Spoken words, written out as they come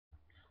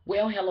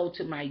Well, hello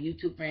to my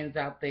YouTube friends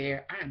out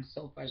there. I am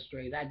so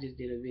frustrated. I just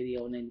did a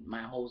video and then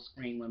my whole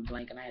screen went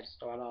blank and I had to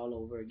start all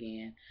over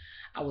again.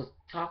 I was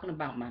talking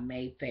about my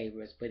May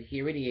favorites, but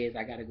here it is.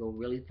 I got to go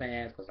really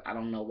fast because I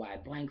don't know why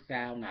it blanks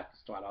out and I have to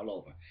start all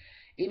over.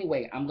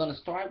 Anyway, I'm going to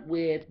start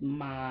with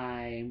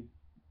my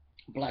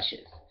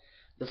blushes.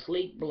 The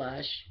Sleek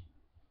Blush.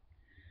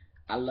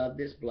 I love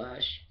this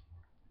blush.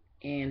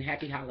 And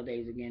happy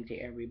holidays again to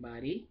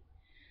everybody.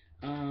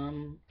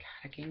 God,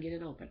 I can't get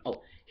it open.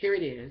 Oh, here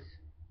it is.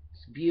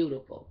 It's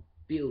beautiful,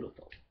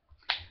 beautiful.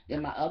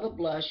 Then my other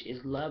blush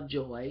is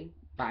Lovejoy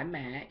by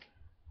MAC.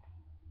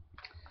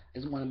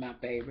 It's one of my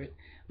favorite.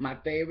 My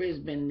favorite has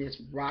been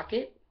this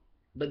Rocket,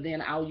 but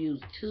then I'll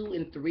use 2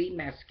 and 3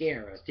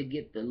 mascaras to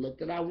get the look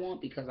that I want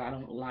because I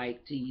don't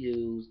like to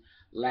use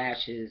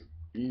lashes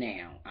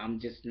now. I'm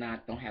just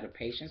don't have the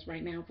patience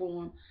right now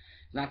for them.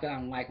 It's not that I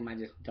don't like them, I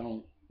just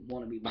don't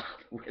want to be bothered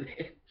with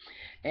it.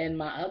 And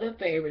my other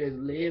favorite is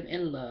Live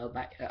in Love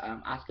by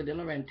Oscar de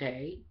la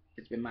Renta.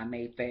 It's been my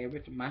main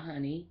favorite for my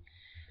honey.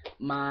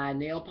 My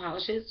nail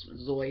polishes,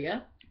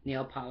 Zoya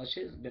nail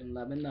polishes. Been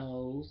loving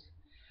those.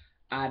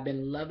 I've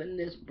been loving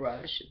this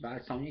brush by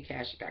Sonia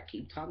Kashuk. I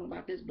keep talking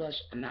about this blush,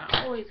 and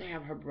I always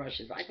have her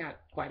brushes. I got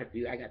quite a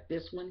few. I got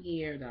this one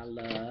here that I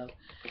love,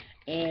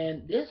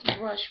 and this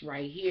brush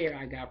right here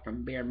I got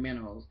from Bare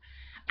Minerals.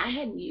 I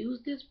hadn't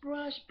used this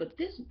brush, but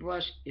this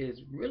brush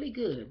is really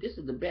good. This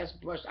is the best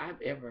brush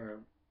I've ever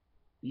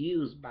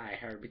used by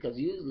her because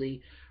usually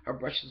her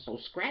brush is so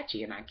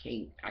scratchy and I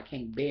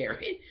can't bear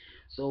it.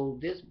 So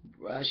this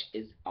brush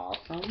is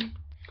awesome.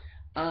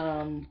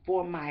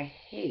 For my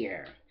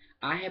hair,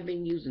 I have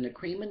been using the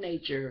Cream of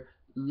Nature.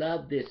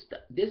 Love this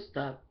stuff. This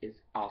stuff is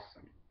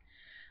awesome.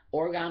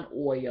 Organ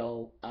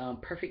oil,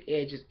 perfect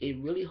edges.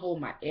 It really holds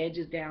my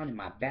edges down and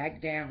my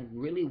back down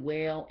really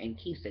well and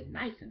keeps it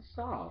nice and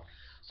soft.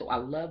 So I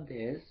love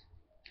this.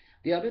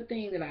 The other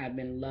thing that I've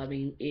been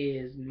loving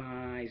is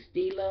my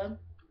Stila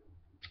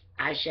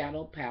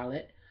eyeshadow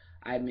palette.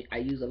 I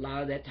use a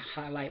lot of that to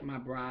highlight my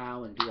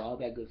brow and do all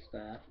that good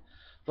stuff.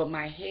 For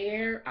my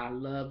hair, I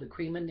love the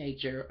Cream of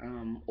Nature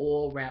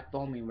oil wrap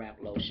foaming wrap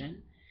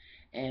lotion.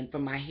 And for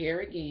my hair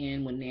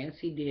again, when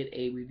Nancy did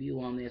a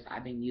review on this,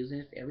 I've been using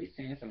this ever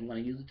since. I'm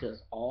going to use it till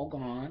it's all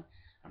gone.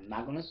 I'm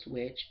not going to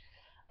switch.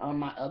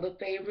 My other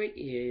favorite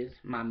is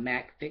my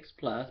MAC Fix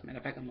Plus. Matter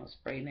of fact, I'm going to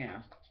spray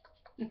now.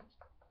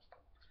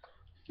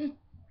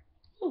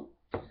 Ooh,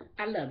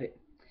 I love it.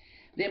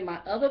 Then my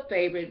other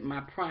favorite,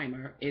 my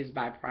primer, is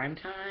by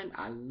Primetime.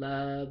 I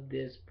love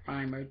this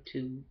primer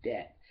to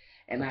death.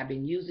 And I've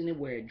been using it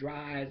where it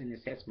dries and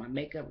it sets my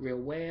makeup real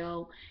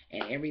well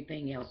and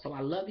everything else. So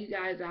I love you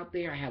guys out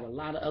there. I have a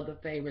lot of other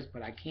favorites,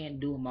 but I can't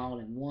do them all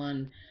in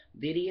one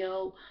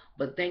video.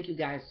 But thank you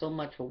guys so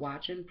much for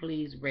watching.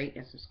 Please rate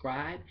and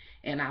subscribe.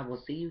 And I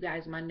will see you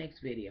guys in my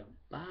next video.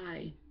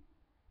 Bye.